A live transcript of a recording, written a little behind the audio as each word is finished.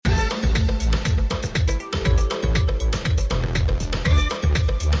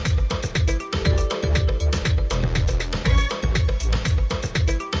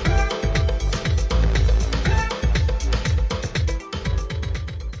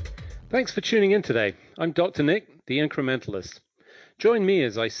Thanks for tuning in today. I'm Dr. Nick, the Incrementalist. Join me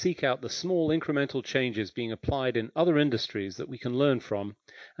as I seek out the small incremental changes being applied in other industries that we can learn from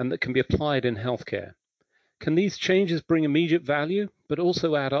and that can be applied in healthcare. Can these changes bring immediate value, but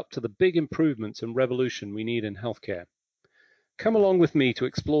also add up to the big improvements and revolution we need in healthcare? Come along with me to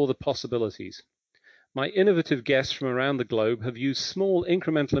explore the possibilities. My innovative guests from around the globe have used small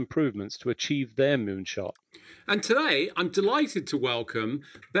incremental improvements to achieve their moonshot. And today, I'm delighted to welcome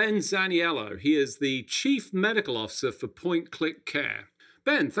Ben Zaniello. He is the Chief Medical Officer for Point Click Care.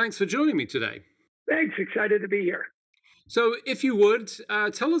 Ben, thanks for joining me today. Thanks. Excited to be here. So, if you would,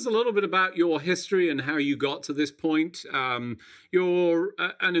 tell us a little bit about your history and how you got to this point. You're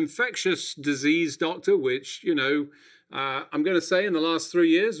an infectious disease doctor, which, I'm going to say in the last 3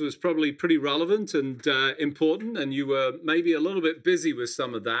 years was probably pretty relevant and important, and you were maybe a little bit busy with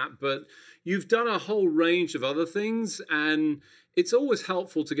some of that, but you've done a whole range of other things, and it's always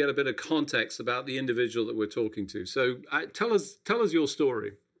helpful to get a bit of context about the individual that we're talking to. So tell us your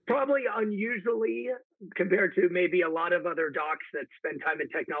story. Probably unusually compared to maybe a lot of other docs that spend time in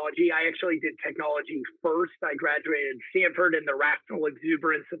technology. I actually did technology first. I graduated Stanford in the rational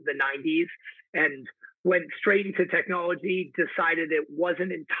exuberance of the 90s and went straight into technology, decided it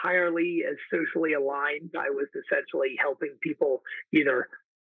wasn't entirely as socially aligned. I was essentially helping people either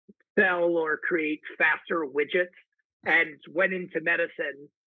sell or create faster widgets, and went into medicine.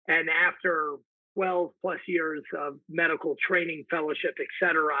 And after 12 plus years of medical training, fellowship, et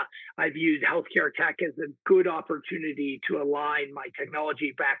cetera, I viewed healthcare tech as a good opportunity to align my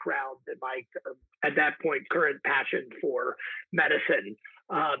technology background and my, at that point, current passion for medicine.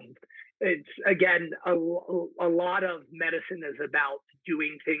 It's, again, a lot of medicine is about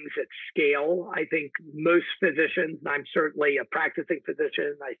doing things at scale. I think most physicians, and I'm certainly a practicing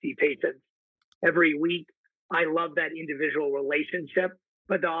physician, I see patients every week. I love that individual relationship,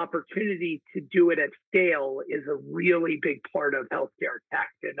 but the opportunity to do it at scale is a really big part of healthcare tech.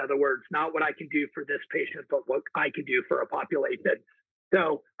 In other words, not what I can do for this patient, but what I can do for a population.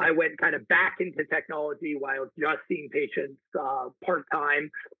 So I went kind of back into technology while just seeing patients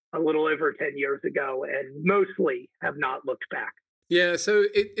part-time a little over 10 years ago, and mostly have not looked back. Yeah, so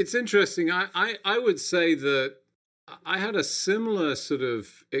it's interesting. I would say that I had a similar sort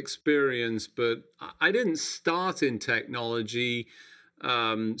of experience, but I didn't start in technology.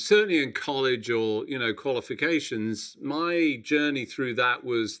 Certainly in college or, qualifications, my journey through that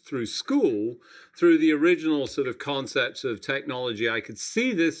was through school, through the original sort of concepts of technology. I could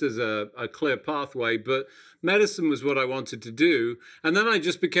see this as a clear pathway, but medicine was what I wanted to do. And then I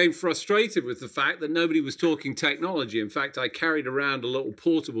just became frustrated with the fact that nobody was talking technology. In fact, I carried around a little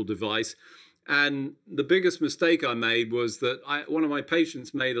portable device. And the biggest mistake I made was that one of my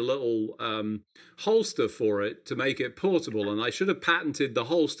patients made a little holster for it to make it portable. And I should have patented the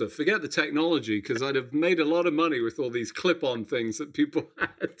holster. Forget the technology, because I'd have made a lot of money with all these clip-on things that people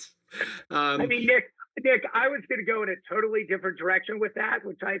had. I mean, Nick, I was going to go in a totally different direction with that,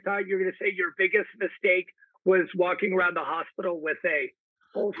 which I thought you were going to say your biggest mistake was walking around the hospital with a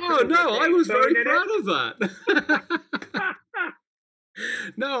holster. Oh, no, I was very proud of that.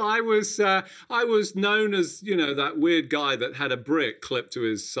 No, I was known as, that weird guy that had a brick clipped to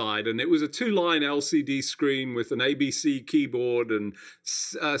his side, and it was a 2-line LCD screen with an ABC keyboard and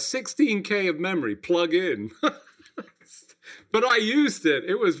 16K of memory plug in. But I used it.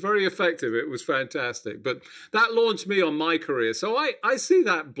 It was very effective. It was fantastic. But that launched me on my career. So I see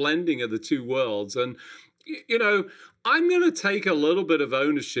that blending of the two worlds. And, I'm going to take a little bit of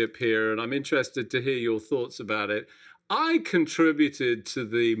ownership here, and I'm interested to hear your thoughts about it. I contributed to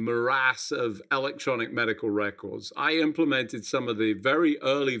the morass of electronic medical records. I implemented some of the very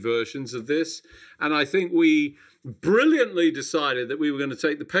early versions of this, and I think we brilliantly decided that we were going to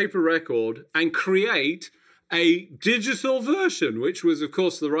take the paper record and create a digital version, which was, of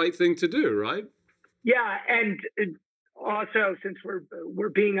course, the right thing to do, right? Yeah, and also, since we're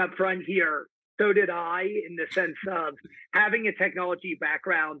being upfront here, so did I, in the sense of having a technology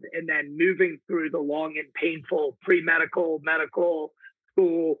background and then moving through the long and painful pre-medical, medical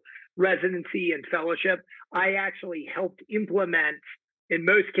school, residency, and fellowship. I actually helped implement, in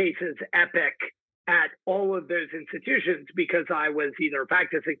most cases, Epic at all of those institutions because I was either a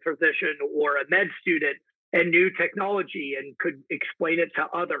practicing physician or a med student and knew technology and could explain it to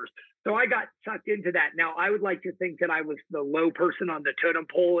others. So I got sucked into that. Now, I would like to think that I was the low person on the totem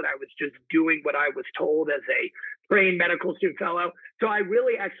pole and I was just doing what I was told as a trained medical student fellow. So I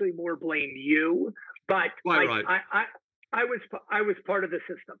really actually more blame you. But right. I was part of the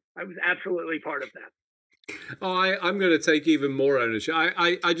system. I was absolutely part of that. Oh, I'm going to take even more ownership.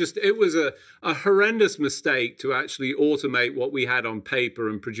 I just, it was a horrendous mistake to actually automate what we had on paper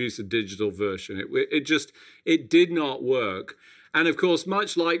and produce a digital version. It did not work. And of course,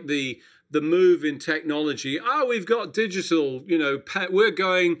 much like the move in technology, we've got digital, we're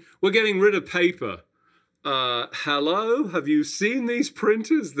getting rid of paper. Hello, have you seen these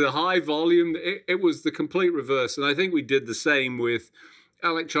printers? The high volume, it was the complete reverse. And I think we did the same with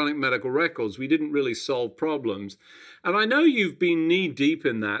electronic medical records. We didn't really solve problems. And I know you've been knee deep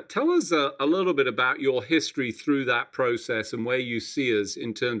in that. Tell us a little bit about your history through that process and where you see us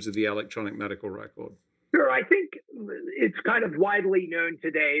in terms of the electronic medical record. Sure. I think it's kind of widely known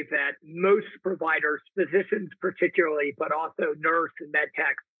today that most providers, physicians particularly, but also nurse and med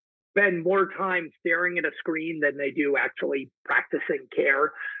tech, spend more time staring at a screen than they do actually practicing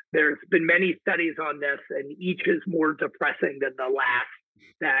care. There's been many studies on this, and each is more depressing than the last.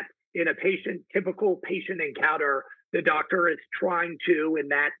 That in a typical patient encounter, the doctor is trying to, in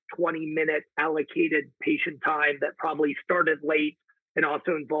that 20-minute allocated patient time that probably started late and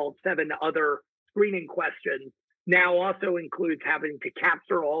also involved 7 other screening questions, now also includes having to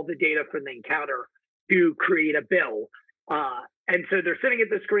capture all the data from the encounter to create a bill. And so they're sitting at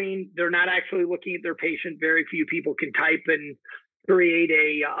the screen. They're not actually looking at their patient. Very few people can type and create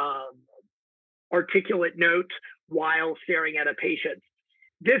a articulate note while staring at a patient.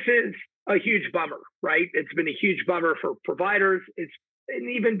 This is a huge bummer, right? It's been a huge bummer for providers. It's an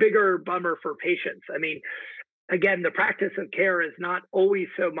even bigger bummer for patients. I mean, again, the practice of care is not always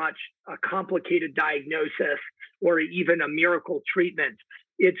so much a complicated diagnosis or even a miracle treatment.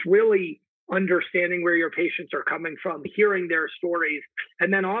 It's really understanding where your patients are coming from, hearing their stories,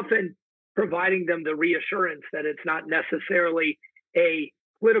 and then often providing them the reassurance that it's not necessarily a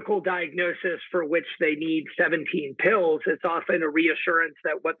clinical diagnosis for which they need 17 pills. It's often a reassurance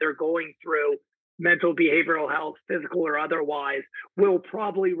that what they're going through, mental, behavioral health, physical or otherwise, will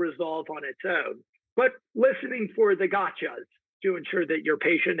probably resolve on its own. But listening for the gotchas to ensure that your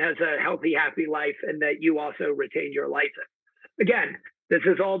patient has a healthy, happy life and that you also retain your license. Again, this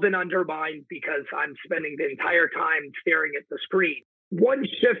has all been undermined because I'm spending the entire time staring at the screen. One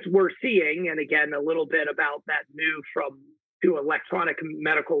shift we're seeing, and again, a little bit about that move to electronic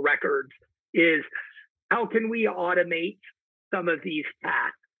medical records, is how can we automate some of these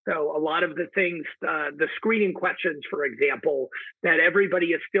tasks? So a lot of the things, the screening questions, for example, that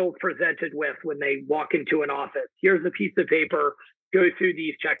everybody is still presented with when they walk into an office. Here's a piece of paper, go through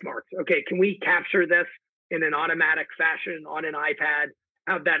these check marks. Okay, can we capture this in an automatic fashion on an iPad,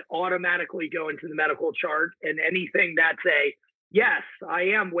 have that automatically go into the medical chart, and anything that's yes, I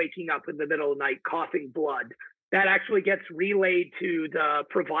am waking up in the middle of the night coughing blood, that actually gets relayed to the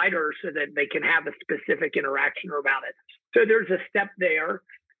provider so that they can have a specific interaction about it. So there's a step there.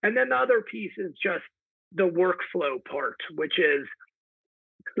 And then the other piece is just the workflow part, which is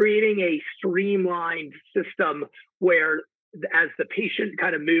creating a streamlined system where as the patient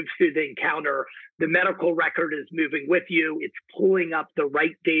kind of moves through the encounter, the medical record is moving with you. It's pulling up the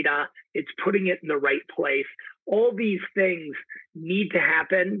right data. It's putting it in the right place. All these things need to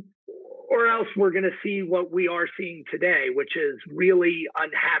happen, or else we're going to see what we are seeing today, which is really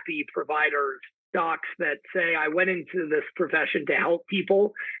unhappy providers, docs that say, I went into this profession to help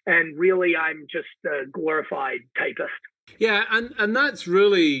people, and really I'm just a glorified typist. Yeah, and that's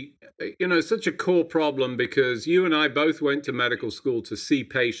really, such a core problem, because you and I both went to medical school to see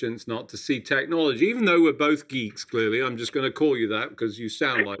patients, not to see technology, even though we're both geeks, clearly. I'm just going to call you that because you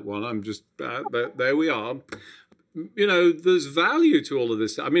sound like one. I'm just, but there we are. There's value to all of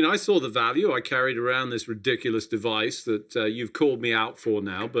this. I mean, I saw the value. I carried around this ridiculous device that you've called me out for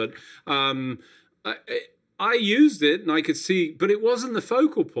now, but I used it and I could see, but it wasn't the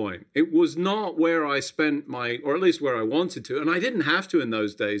focal point. It was not where I spent or at least where I wanted to. And I didn't have to in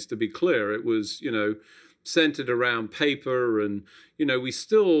those days, to be clear. It was, centered around paper, and,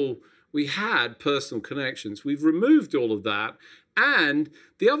 we had personal connections. We've removed all of that. And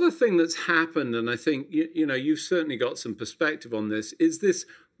the other thing that's happened, and I think, you've certainly got some perspective on this, is this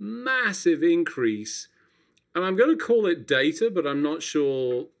massive increase. And I'm going to call it data, but I'm not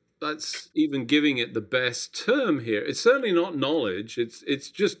sure that's even giving it the best term here. It's certainly not knowledge. It's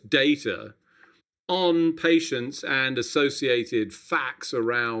just data on patients and associated facts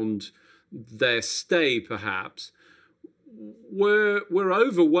around their stay, perhaps. We're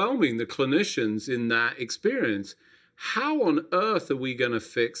overwhelming the clinicians in that experience. How on earth are we going to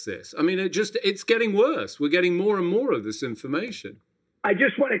fix this? I mean, it's getting worse. We're getting more and more of this information. I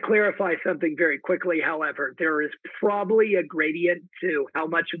just want to clarify something very quickly. However, there is probably a gradient to how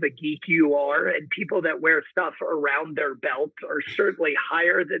much of a geek you are, and people that wear stuff around their belt are certainly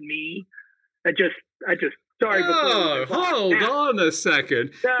higher than me. Sorry. Oh, hold on a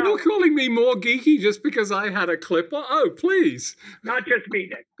second. So, you're calling me more geeky just because I had a clipper? Oh, please. Not just me,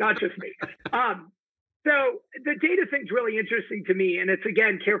 Nick. Not just me. So the data thing's really interesting to me. And it's,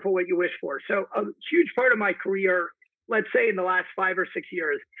 again, careful what you wish for. So a huge part of my career, let's say in the last 5 or 6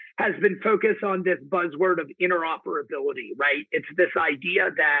 years, has been focused on this buzzword of interoperability, right? It's this idea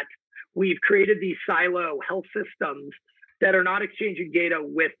that we've created these silo health systems that are not exchanging data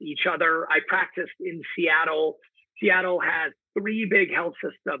with each other. I practiced in Seattle. Seattle has 3 big health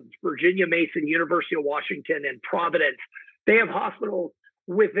systems, Virginia Mason, University of Washington, and Providence. They have hospitals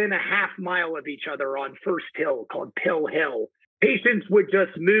within a half mile of each other on First Hill, called Pill Hill. Patients would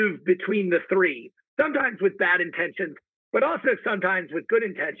just move between the 3, sometimes with bad intentions, but also sometimes with good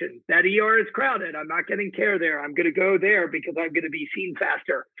intentions. That ER is crowded. I'm not getting care there. I'm going to go there because I'm going to be seen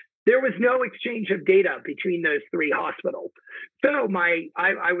faster. There was no exchange of data between those 3 hospitals. So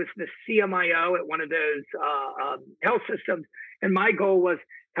I was the CMIO at one of those health systems, and my goal was,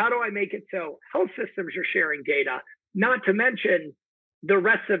 how do I make it so health systems are sharing data, not to mention the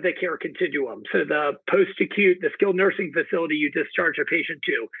rest of the care continuum. So the post-acute, the skilled nursing facility you discharge a patient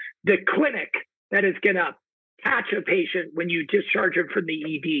to, the clinic that is going to catch a patient when you discharge them from the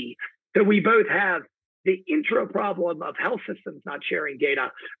ED. So we both have the intra problem of health systems not sharing data,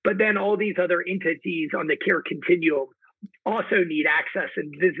 but then all these other entities on the care continuum also need access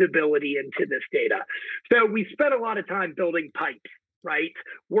and visibility into this data. So we spent a lot of time building pipes, right?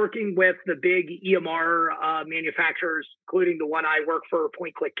 Working with the big EMR manufacturers, including the one I work for,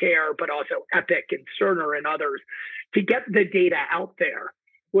 Point Click Care, but also Epic and Cerner and others, to get the data out there.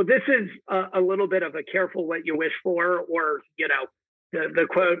 Well, this is a little bit of a careful what you wish for, or, the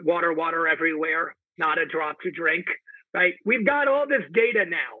quote, water everywhere, not a drop to drink, right? We've got all this data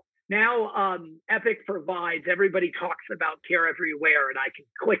now. Now, Epic provides, everybody talks about care everywhere, and I can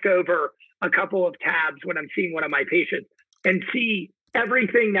click over a couple of tabs when I'm seeing one of my patients and see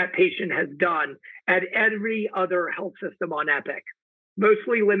everything that patient has done at every other health system on Epic,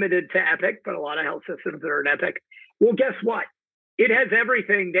 mostly limited to Epic, but a lot of health systems that are in Epic. Well, guess what? It has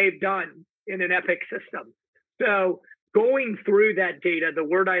everything they've done in an Epic system. So going through that data, the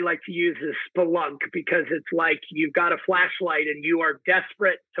word I like to use is spelunk, because it's like you've got a flashlight and you are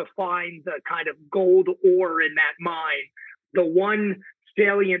desperate to find the kind of gold ore in that mine, the one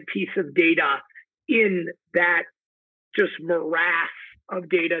salient piece of data in that just morass of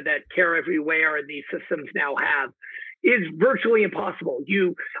data that Care Everywhere and these systems now have is virtually impossible.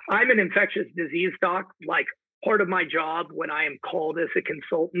 I'm an infectious disease doc. Like, part of my job when I am called as a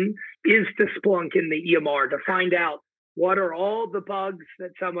consultant is to splunk in the EMR to find out what are all the bugs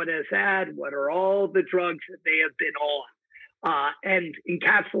that someone has had, what are all the drugs that they have been on, and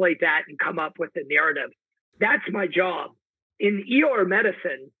encapsulate that and come up with a narrative. That's my job. In ER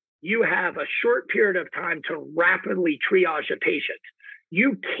medicine, you have a short period of time to rapidly triage a patient.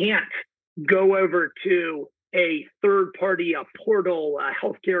 You can't go over to a third party, a portal, a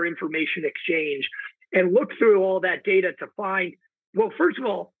healthcare information exchange, and look through all that data to find, well, first of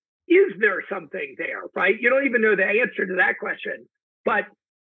all, is there something there, right? You don't even know the answer to that question. But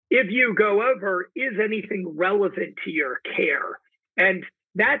if you go over, is anything relevant to your care? And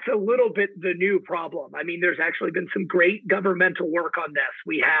that's a little bit the new problem. I mean, there's actually been some great governmental work on this.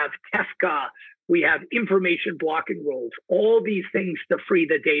 We have TEFCA, we have information blocking rules, all these things to free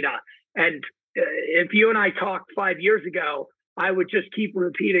the data. And if you and I talked 5 years ago, I would just keep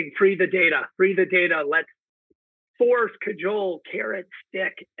repeating, free the data, let's force, cajole, carrot,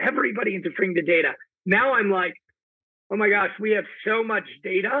 stick, everybody into freeing the data. Now I'm like, oh my gosh, we have so much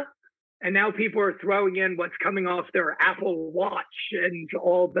data. And now people are throwing in what's coming off their Apple Watch and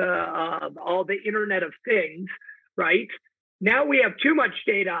all the Internet of Things, right? Now we have too much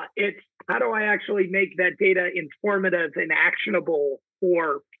data. It's how do I actually make that data informative and actionable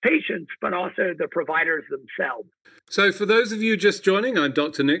for patients, but also the providers themselves. So for those of you just joining, I'm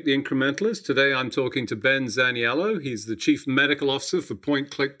Dr. Nick, the Incrementalist. Today I'm talking to Ben Zaniello. He's the Chief Medical Officer for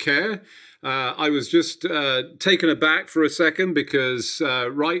Point Click Care. I was just taken aback for a second because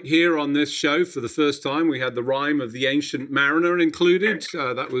right here on this show, for the first time, we had the rhyme of the Ancient Mariner included.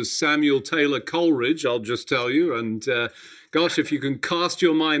 That was Samuel Taylor Coleridge, I'll just tell you. And gosh, if you can cast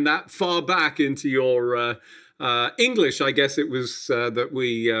your mind that far back into your English, I guess it was that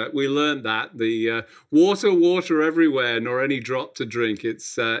we learned that the water everywhere, nor any drop to drink.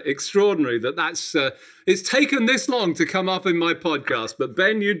 It's extraordinary that's it's taken this long to come up in my podcast, but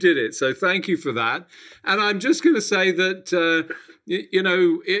Ben, you did it, so thank you for that. And I'm just going to say that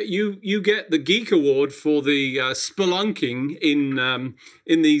you get the Geek Award for the spelunking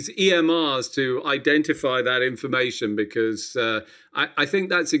in these EMRs to identify that information, because I think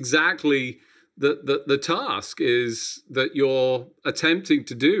that's exactly the task is that you're attempting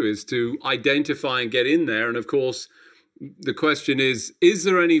to do is to identify and get in there. And of course, the question is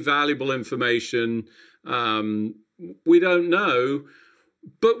there any valuable information? We don't know.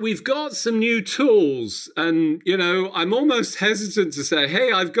 But we've got some new tools, and, I'm almost hesitant to say,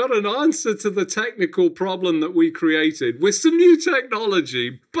 hey, I've got an answer to the technical problem that we created with some new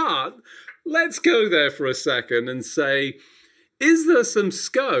technology. But let's go there for a second and say, is there some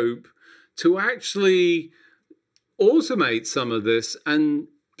scope to actually automate some of this and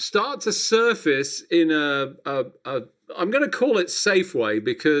start to surface in I'm going to call it safe way,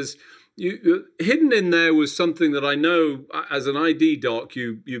 because hidden in there was something that I know as an ID doc,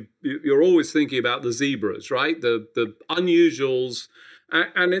 you're always thinking about the zebras, right? The unusuals,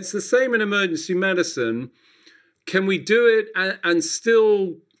 and it's the same in emergency medicine. Can we do it and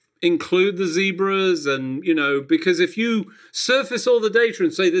still include the zebras? And because if you surface all the data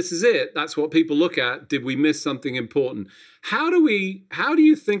and say this is it, that's what people look at. Did we miss something important? How do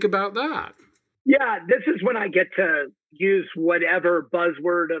you think about that? Yeah, this is when I get to use whatever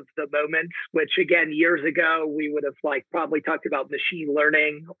buzzword of the moment, which again, years ago, we would have probably talked about machine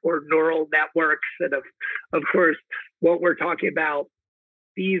learning or neural networks. And of course, what we're talking about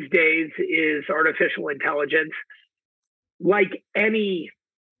these days is artificial intelligence. Like any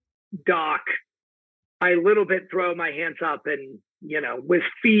doc, I a little bit throw my hands up and, with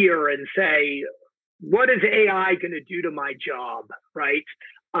fear and say, what is AI going to do to my job, right?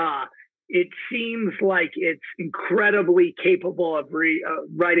 It seems like it's incredibly capable of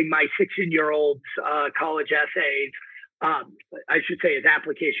writing my 16-year-old's college essays. I should say his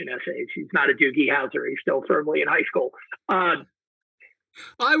application essays. He's not a Doogie Howser. He's still firmly in high school.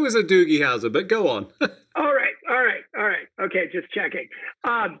 I was a Doogie Howser, but go on. All right. Okay, just checking.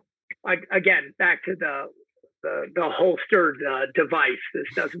 Again, back to the holstered device. This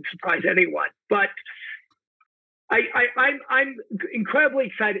doesn't surprise anyone, but I'm incredibly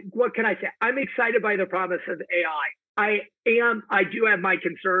excited. What can I say? I'm excited by the promise of AI. I do have my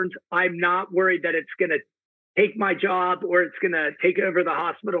concerns. I'm not worried that it's going to take my job or it's going to take over the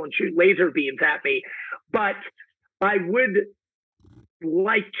hospital and shoot laser beams at me. But I would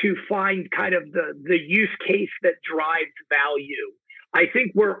like to find kind of the use case that drives value. I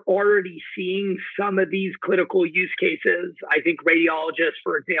think we're already seeing some of these clinical use cases. I think radiologists,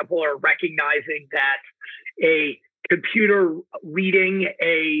 for example, are recognizing that a computer reading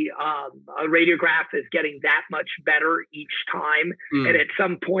a radiograph is getting that much better each time. And at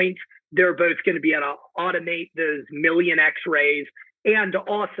some point, they're both going to be able to automate those million x-rays and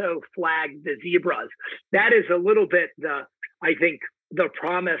also flag the zebras. That is a little bit I think, the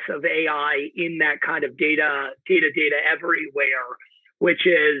promise of AI in that kind of data everywhere, which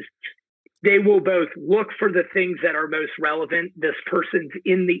is they will both look for the things that are most relevant. This person's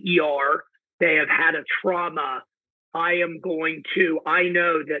in the ER. They have had a trauma. I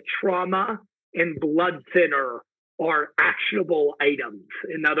know that trauma and blood thinner are actionable items.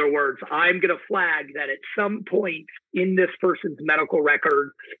 In other words, I'm going to flag that at some point in this person's medical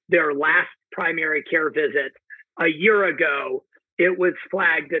record, their last primary care visit a year ago, it was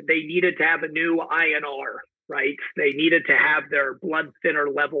flagged that they needed to have a new INR, right? They needed to have their blood thinner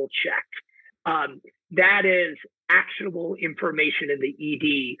level checked. That is actionable information in the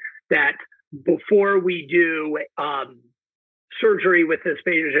ED that before we do surgery with this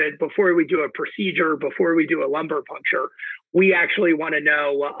patient, before we do a procedure, before we do a lumbar puncture, we actually want to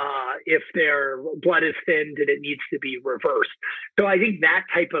know if their blood is thinned and it needs to be reversed. So I think that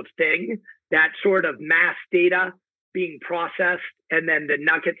type of thing, that sort of mass data being processed and then the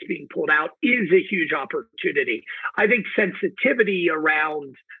nuggets being pulled out is a huge opportunity. I think sensitivity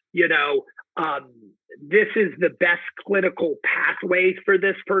around, this is the best clinical pathways for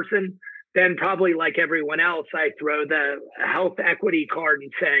this person, then probably like everyone else, I throw the health equity card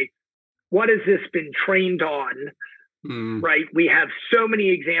and say, what has this been trained on? Right? We have so many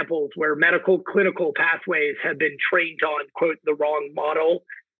examples where medical clinical pathways have been trained on, quote, the wrong model.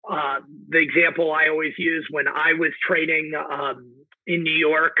 The example I always use when I was training in New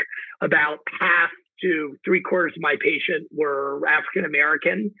York, about half to 3/4 of my patients were African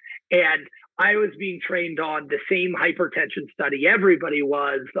American. And I was being trained on the same hypertension study everybody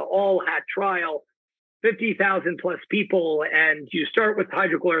was, the all hat trial, 50,000 plus people. And you start with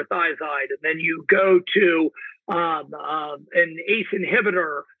hydrochlorothiazide, and then you go to an ACE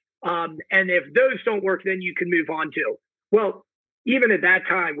inhibitor. And if those don't work, then you can move on to. Well, even at that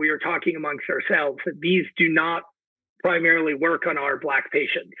time, we were talking amongst ourselves that these do not primarily work on our Black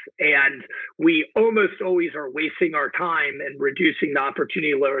patients. And we almost always are wasting our time and reducing the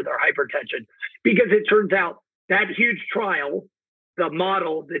opportunity to lower their hypertension, because it turns out that huge trial the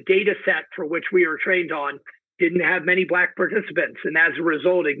model, the data set for which we were trained on, didn't have many Black participants, and as a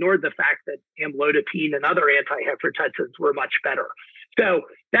result, ignored the fact that amlodipine and other antihypertensives were much better. So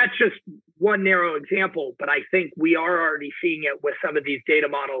that's just one narrow example, but I think we are already seeing it with some of these data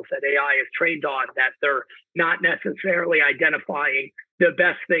models that AI is trained on, that they're not necessarily identifying the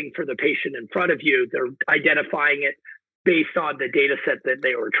best thing for the patient in front of you. They're identifying it based on the data set that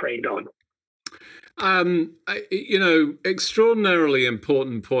they were trained on. Extraordinarily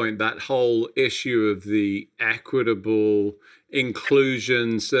important point, that whole issue of the equitable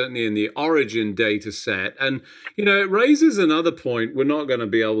inclusion, certainly in the origin data set. And, it raises another point. We're not going to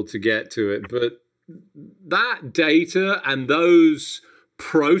be able to get to it, but that data and those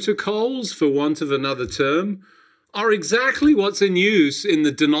protocols, for want of another term, are exactly what's in use in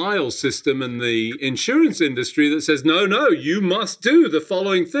the denial system and the insurance industry that says, no, you must do the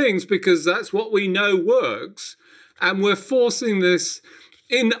following things because that's what we know works. And we're forcing this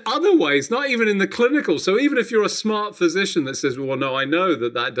in other ways, not even in the clinical. So even if you're a smart physician that says, well, no, I know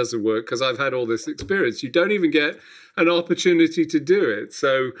that doesn't work because I've had all this experience, you don't even get an opportunity to do it.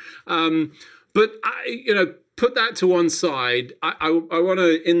 So, but put that to one side. I want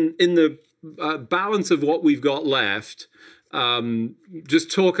to, in the balance of what we've got left,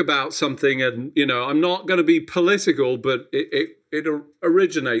 just talk about something. And I'm not going to be political, but it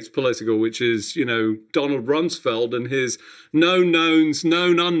originates political, which is Donald Rumsfeld and his known knowns,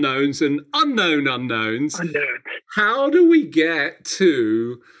 known unknowns, and unknown unknowns. How do we get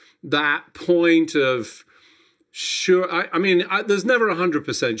to that point of sure? There's never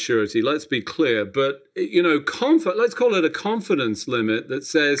 100% surety. Let's be clear, but let's call it a confidence limit that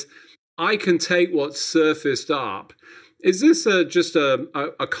says, I can take what's surfaced up. Is this just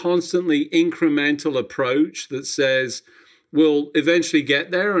a constantly incremental approach that says we'll eventually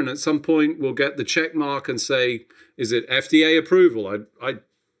get there, and at some point we'll get the check mark and say, is it FDA approval? I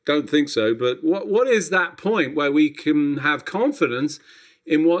don't think so. But what is that point where we can have confidence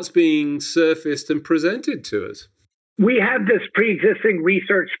in what's being surfaced and presented to us? We have this pre-existing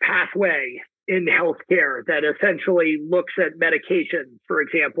research pathway in healthcare that essentially looks at medication, for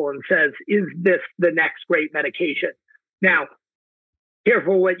example, and says, is this the next great medication? Now,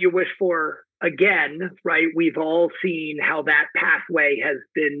 careful what you wish for again, right? We've all seen how that pathway has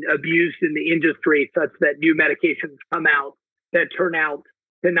been abused in the industry such that new medications come out that turn out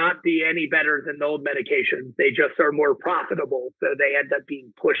to not be any better than the old medications. They just are more profitable, so they end up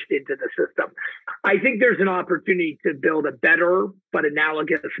being pushed into the system. I think there's an opportunity to build a better but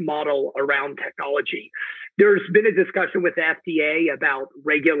analogous model around technology. There's been a discussion with the FDA about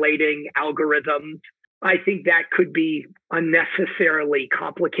regulating algorithms. I think that could be unnecessarily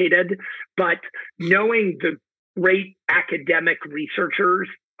complicated, but knowing the great academic researchers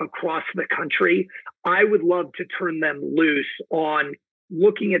across the country, I would love to turn them loose on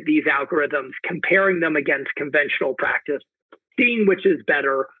looking at these algorithms, comparing them against conventional practice, seeing which is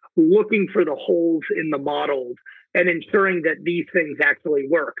better, looking for the holes in the models, and ensuring that these things actually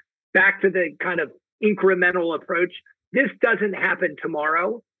work. Back to the kind of incremental approach, this doesn't happen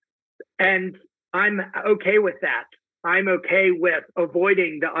tomorrow, and I'm okay with that. I'm okay with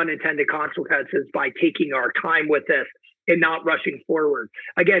avoiding the unintended consequences by taking our time with this and not rushing forward.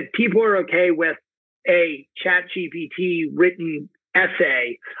 Again, people are okay with a ChatGPT written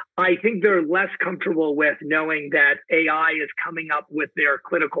essay. I think they're less comfortable with knowing that AI is coming up with their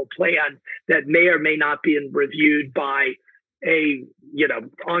clinical plan that may or may not be reviewed by a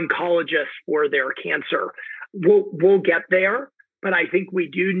oncologist for their cancer. We'll get there, but I think we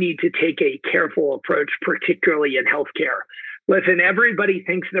do need to take a careful approach, particularly in healthcare. Listen, everybody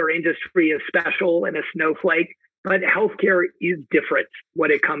thinks their industry is special and a snowflake, but healthcare is different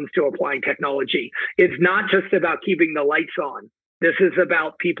when it comes to applying technology. It's not just about keeping the lights on. This is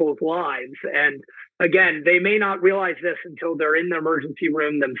about people's lives. And again, they may not realize this until they're in the emergency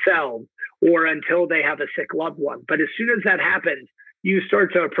room themselves or until they have a sick loved one. But as soon as that happens, you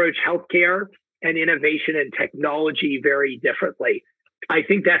start to approach healthcare and innovation and technology very differently. I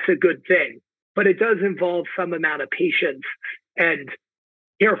think that's a good thing, but it does involve some amount of patience and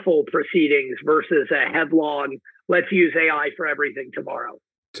careful proceedings versus a headlong, let's use AI for everything tomorrow.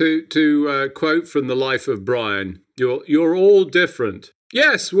 To quote from The Life of Brian, you're all different.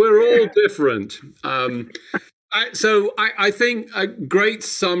 Yes, we're all different. So I think a great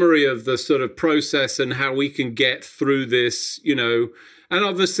summary of the sort of process and how we can get through this, And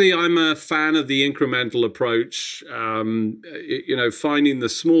obviously, I'm a fan of the incremental approach, finding the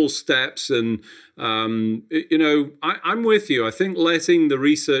small steps. And, I'm with you. I think letting the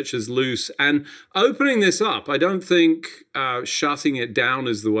researchers loose and opening this up, I don't think shutting it down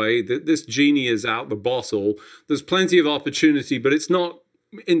is the way. That this genie is out the bottle. There's plenty of opportunity, but it's not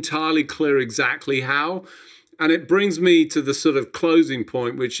entirely clear exactly how. And it brings me to the sort of closing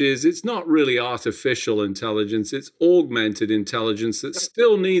point, which is it's not really artificial intelligence, it's augmented intelligence that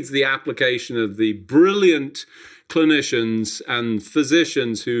still needs the application of the brilliant clinicians and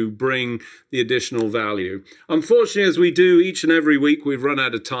physicians who bring the additional value. Unfortunately, as we do each and every week, we've run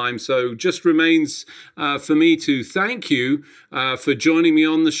out of time. So just remains for me to thank you for joining me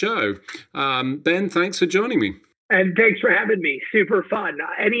on the show. Ben, thanks for joining me. And thanks for having me. Super fun.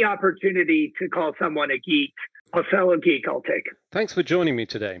 Any opportunity to call someone a geek, a fellow geek, I'll take. Thanks for joining me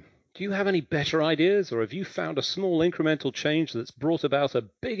today. Do you have any better ideas, or have you found a small incremental change that's brought about a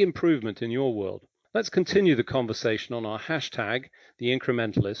big improvement in your world? Let's continue the conversation on our hashtag, The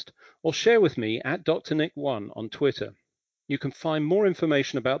Incrementalist, or share with me at Dr. Nick1 on Twitter. You can find more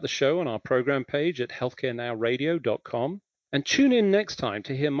information about the show on our program page at healthcarenowradio.com. And tune in next time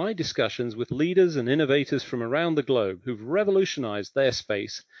to hear my discussions with leaders and innovators from around the globe who've revolutionized their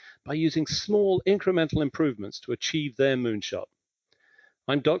space by using small incremental improvements to achieve their moonshot.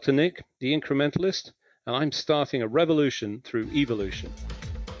 I'm Dr. Nick, the Incrementalist, and I'm starting a revolution through evolution.